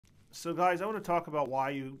So, guys, I want to talk about why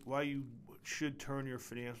you should turn your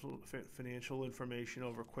financial information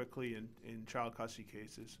over quickly in child custody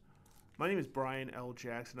cases. My name is Brian L.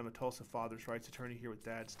 Jackson. I'm a Tulsa father's rights attorney here with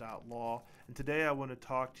Dads.Law, and today I want to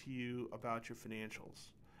talk to you about your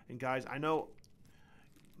financials. And guys, I know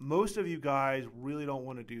most of you guys really don't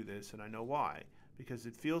want to do this, and I know why. Because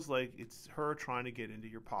it feels like it's her trying to get into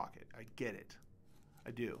your pocket. I get it. I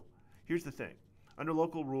do. Here's the thing. Under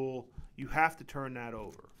local rule, you have to turn that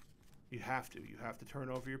over. You have to. You have to turn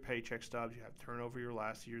over your paycheck stubs. You have to turn over your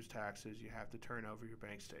last year's taxes. You have to turn over your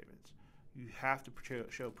bank statements. You have to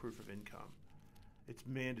show proof of income. It's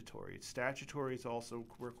mandatory. It's statutory. It's also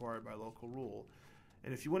required by local rule.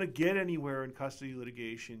 And if you want to get anywhere in custody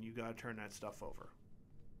litigation, you got to turn that stuff over.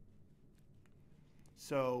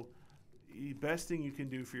 So the best thing you can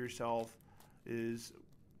do for yourself is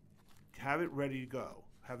have it ready to go.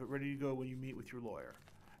 Have it ready to go when you meet with your lawyer.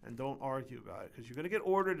 And don't argue about it, because you're going to get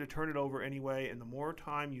ordered to turn it over anyway, and the more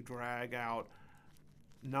time you drag out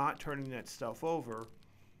not turning that stuff over,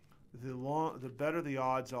 the better the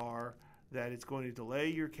odds are that it's going to delay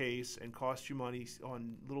your case and cost you money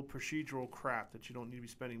on little procedural crap that you don't need to be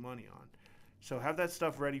spending money on. So have that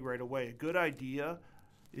stuff ready right away. A good idea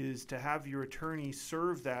is to have your attorney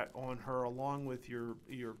serve that on her along with your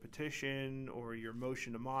petition or your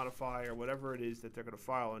motion to modify or whatever it is that they're going to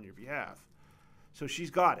file on your behalf. So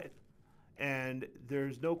she's got it, and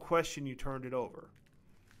there's no question you turned it over.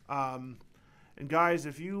 And guys,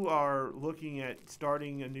 if you are looking at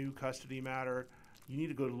starting a new custody matter, you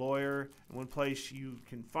need a good lawyer. And one place you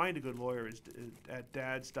can find a good lawyer is at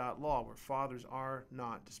Dads.Law, where fathers are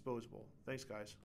not disposable. Thanks, guys.